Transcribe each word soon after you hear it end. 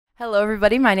Hello,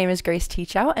 everybody. My name is Grace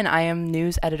Teachout, and I am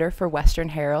news editor for Western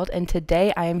Herald. And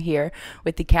today I am here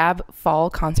with the Cab Fall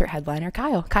concert headliner,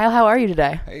 Kyle. Kyle, how are you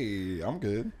today? Hey, I'm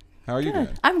good. How are you doing?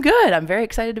 I'm good. I'm very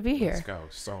excited to be here. Let's go.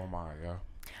 So am I, yo.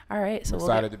 All right. So I'm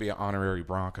excited to be an honorary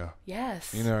Bronco.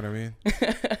 Yes. You know what I mean?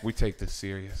 We take this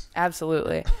serious.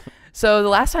 Absolutely. So the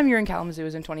last time you were in Kalamazoo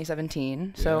was in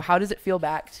 2017. So Yeah. how does it feel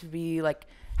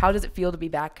how does it feel to be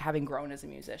back having grown as a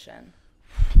musician?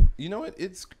 You know what?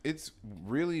 It's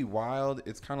really wild.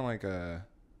 It's kind of like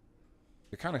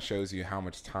it kind of shows you how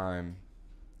much time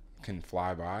can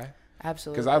fly by.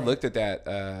 Absolutely. Because I looked at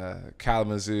that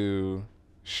Kalamazoo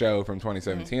show from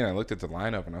 2017. I looked at the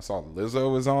lineup and I saw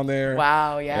Lizzo was on there.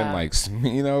 Wow, yeah. And like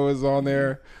Smino was on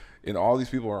there. And all these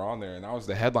people were on there. And I was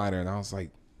the headliner. And I was like,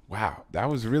 wow, that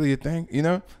was really a thing, you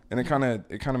know? And it kind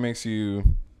of makes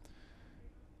you,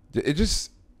 it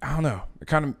just, I don't know. It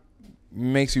kind of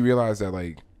makes you realize that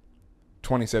like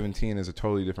 2017 is a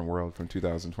totally different world from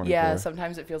 2024. Yeah,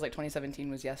 sometimes it feels like 2017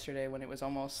 was yesterday when it was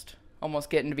almost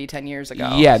getting to be 10 years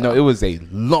ago. Yeah, so. No, it was a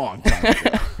long time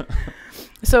ago.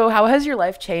 So how has your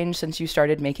life changed since you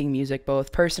started making music,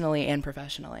 both personally and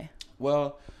professionally?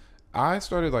 Well, I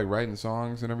started like writing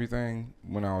songs and everything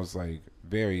when I was like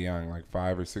very young, like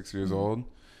 5 or 6 years old.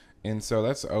 And so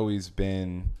that's always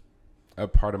been a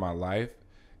part of my life.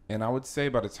 And I would say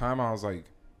by the time I was like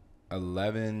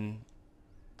 11,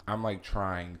 I'm like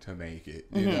trying to make it,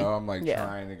 you know, I'm like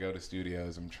trying to go to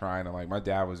studios. I'm trying to my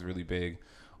dad was really big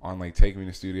on like taking me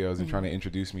to studios and trying to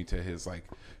introduce me to his like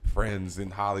friends in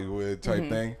Hollywood type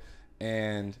thing.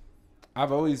 And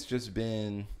I've always just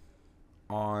been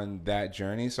on that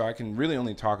journey. So I can really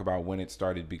only talk about when it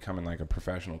started becoming like a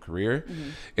professional career.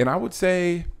 And I would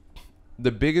say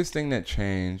the biggest thing that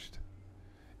changed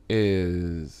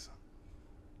is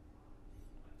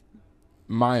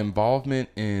my involvement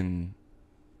in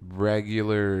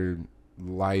regular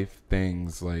life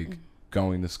things like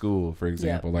going to school, for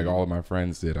example, like all of my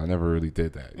friends did. I never really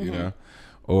did that, you know,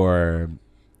 or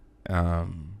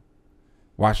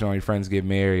watching all your friends get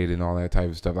married and all that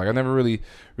type of stuff. Like I never really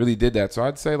did that. So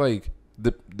I'd say like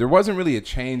there wasn't really a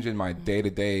change in my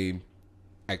day-to-day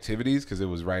activities because it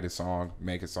was write a song,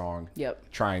 make a song,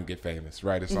 try and get famous,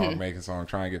 write a song, make a song,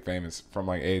 try and get famous from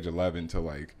like age 11 to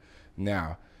like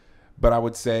now. But I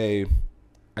would say,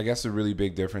 I guess a really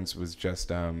big difference was just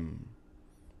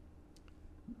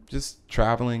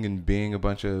traveling and being a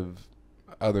bunch of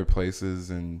other places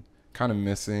and kind of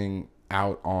missing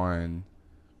out on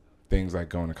things like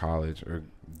going to college or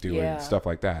doing stuff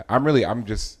like that. I'm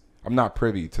not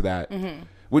privy to that,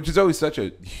 which is always such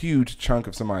a huge chunk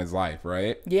of somebody's life,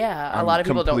 right? Yeah, a lot of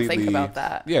people don't think about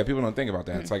that. Yeah, people don't think about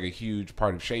that. It's like a huge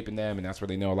part of shaping them, and that's where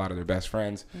they know a lot of their best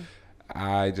friends.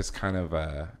 I just kind of,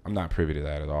 I'm not privy to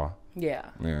that at all. Yeah.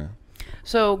 Yeah.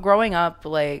 So growing up,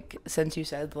 like, since you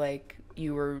said, like,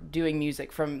 you were doing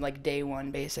music from, like, day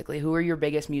one, basically, who were your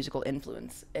biggest musical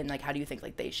influence? And, like, how do you think,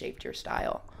 like, they shaped your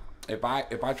style? If I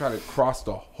try to cross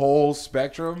the whole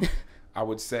spectrum, I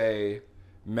would say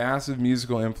massive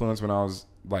musical influence when I was,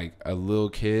 like, a little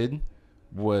kid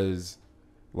was,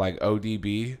 like,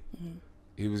 ODB.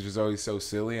 He was just always so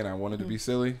silly, and I wanted to be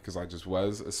silly because I just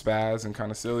was a spaz and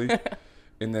kind of silly.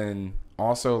 And then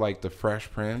also like the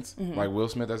Fresh Prince, like Will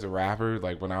Smith as a rapper.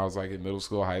 Like when I was like in middle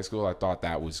school, high school, I thought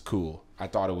that was cool. I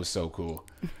thought it was so cool,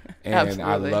 and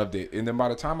I loved it. And then by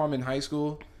the time I'm in high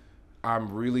school,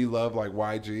 I'm really love like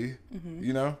YG.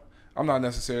 You know, I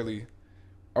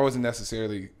wasn't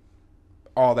necessarily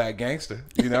all that gangster,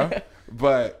 you know,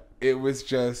 but it was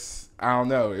just, I don't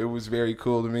know, it was very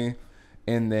cool to me.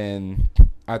 And then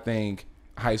I think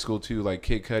high school too, like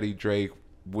Kid Cudi, Drake,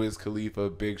 Wiz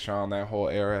Khalifa, Big Sean, that whole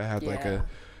era had like a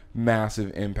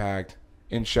massive impact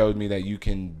and showed me that you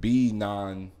can be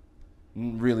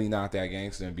really not that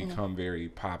gangster and become very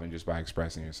poppin' just by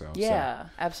expressing yourself. Yeah, so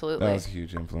absolutely. That was a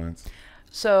huge influence.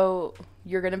 So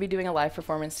you're going to be doing a live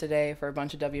performance today for a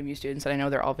bunch of WMU students, and I know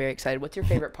they're all very excited. What's your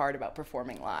favorite part about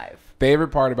performing live? Favorite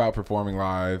part about performing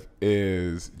live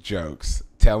is jokes,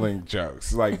 telling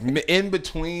jokes. Like in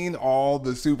between all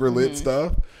the super lit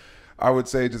stuff, I would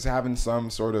say just having some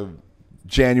sort of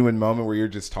genuine moment where you're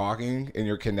just talking and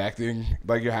you're connecting,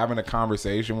 like you're having a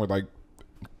conversation with like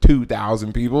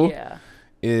 2,000 people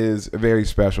is very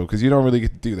special because you don't really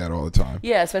get to do that all the time.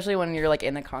 Yeah, especially when you're like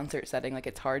in a concert setting, like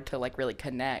it's hard to like really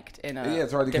connect in a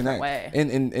it's hard to different connect.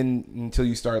 way. And until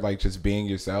you start like just being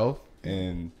yourself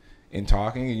and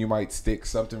talking, and you might stick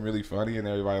something really funny and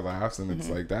everybody laughs, and it's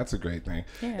like that's a great thing.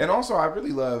 And also I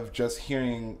really love just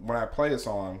hearing when I play a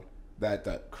song that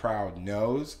the crowd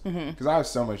knows, because I have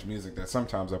so much music that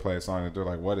sometimes I play a song and they're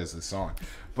like, what is this song?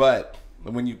 But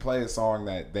when you play a song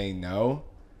that they know,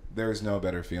 there's no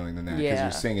better feeling than that because Yeah.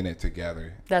 you're singing it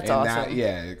together. That's and awesome.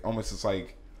 It almost is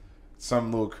like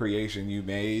some little creation you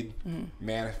made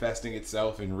manifesting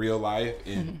itself in real life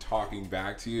and talking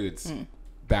back to you.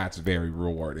 That's very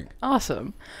rewarding.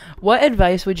 Awesome. What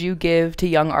advice would you give to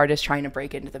young artists trying to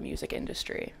break into the music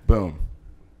industry? Boom.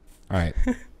 All right.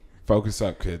 Focus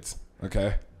up, kids.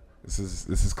 Okay? This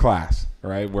is class. All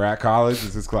right? We're at college.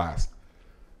 This is class.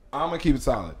 I'm going to keep it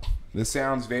solid. This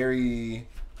sounds very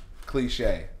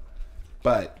cliche.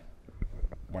 But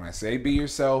when I say be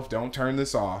yourself, don't turn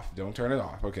this off. Don't turn it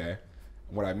off, okay?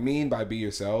 What I mean by be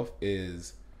yourself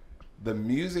is the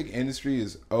music industry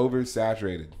is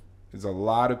oversaturated. There's a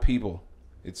lot of people.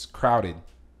 It's crowded,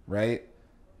 right?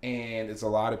 And it's a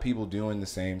lot of people doing the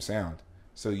same sound.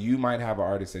 So you might have an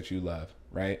artist that you love,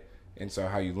 right? And so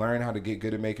how you learn how to get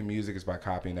good at making music is by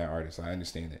copying that artist. I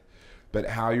understand it. But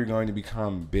how you're going to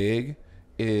become big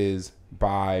is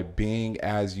by being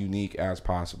as unique as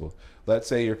possible. Let's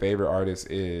say your favorite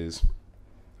artist is,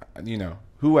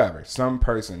 whoever, some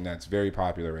person that's very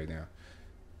popular right now.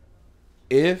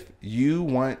 If you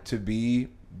want to be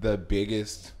the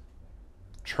biggest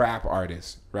trap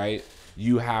artist, right,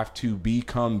 you have to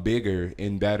become bigger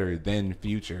and better than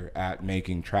Future at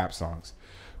making trap songs,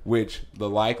 which the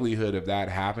likelihood of that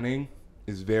happening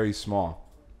is very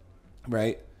small,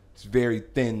 right? It's very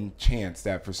thin chance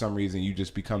that for some reason you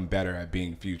just become better at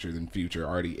being Future than Future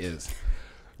already is,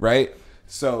 right?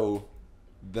 So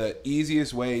the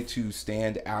easiest way to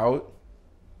stand out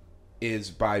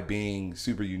is by being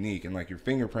super unique, and like your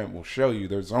fingerprint will show you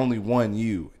there's only one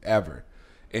you ever,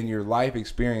 and your life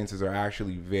experiences are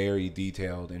actually very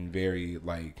detailed and very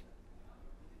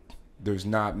there's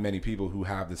not many people who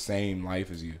have the same life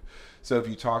as you. So if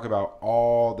you talk about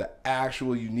all the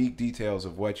actual unique details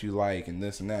of what you like and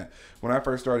this and that, when I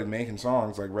first started making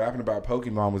songs, like rapping about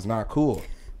Pokemon was not cool,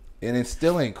 and it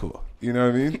still ain't cool. You know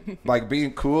what I mean? Like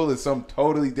being cool is something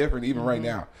totally different even right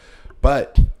now.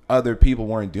 But other people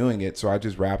weren't doing it, so I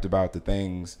just rapped about the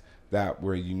things that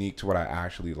were unique to what I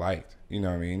actually liked. You know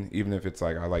what I mean? Even if it's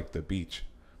like I like the beach.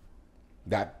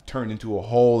 That turned into a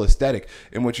whole aesthetic.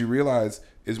 And what you realize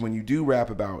is when you do rap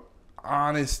about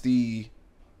honesty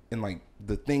and like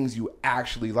the things you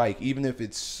actually like, even if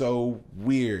it's so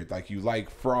weird, like you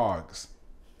like frogs.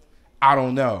 I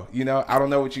don't know. I don't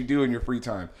know what you do in your free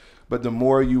time. But the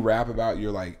more you rap about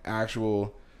your like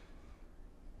actual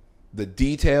the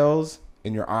details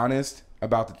and you're honest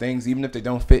about the things, even if they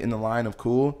don't fit in the line of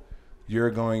cool,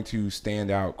 you're going to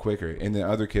stand out quicker. And then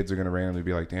other kids are going to randomly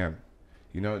be like, damn,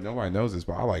 nobody knows this,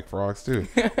 but I like frogs too.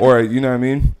 Or, you know what I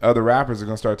mean? Other rappers are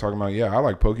going to start talking about, yeah, I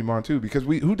like Pokemon too. Because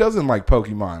who doesn't like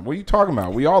Pokemon? What are you talking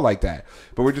about? We all like that.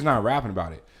 But we're just not rapping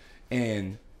about it.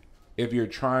 And if you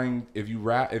try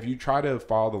to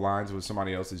follow the lines of what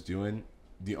somebody else is doing,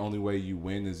 the only way you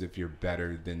win is if you're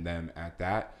better than them at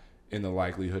that. And the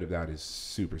likelihood of that is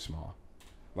super small.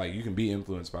 Like, you can be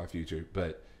influenced by Future,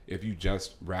 but if you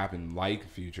just rapping like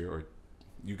Future, or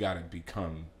you got to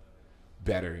become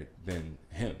better than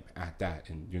him at that,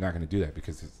 and you're not going to do that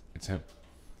because it's him.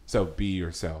 So be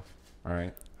yourself, all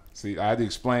right? See, I had to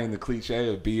explain the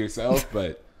cliche of be yourself,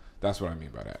 but that's what I mean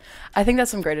by that. I think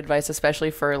that's some great advice,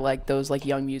 especially for like those like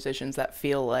young musicians that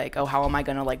feel like, oh, how am I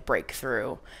going to like break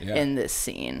through in this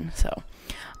scene? So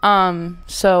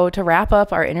to wrap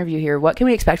up our interview here, what can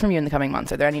we expect from you in the coming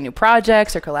months? Are there any new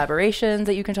projects or collaborations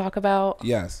that you can talk about?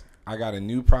 Yes, I got a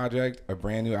new project, a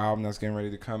brand new album that's getting ready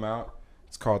to come out.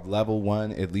 It's called Level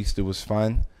 1, At Least It Was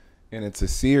Fun. And it's a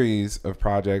series of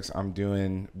projects I'm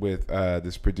doing with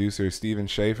this producer, Steven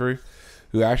Schaefer,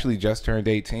 who actually just turned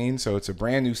 18. So it's a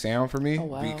brand new sound for me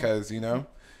because,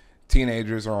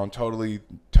 teenagers are on totally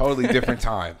different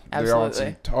time. They're on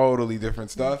some totally different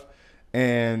stuff.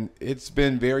 And it's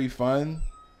been very fun.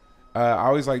 I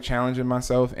always like challenging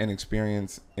myself and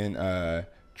experience in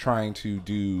trying to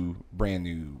do brand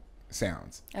new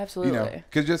sounds. Absolutely.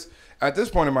 Because just at this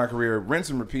point in my career, rinse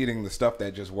and repeating the stuff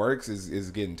that just works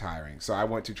is getting tiring. So I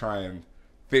want to try and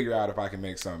figure out if I can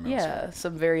make something else. Yeah,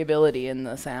 some variability in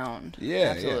the sound.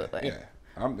 Yeah, absolutely. Yeah.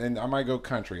 And I might go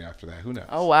country after that. Who knows?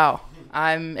 Oh, wow.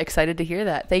 I'm excited to hear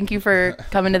that. Thank you for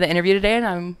coming to the interview today,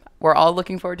 and we're all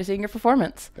looking forward to seeing your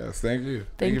performance. Yes, thank you.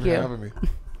 Thank you for having me.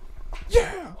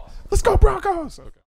 Yeah, let's go Broncos. Okay.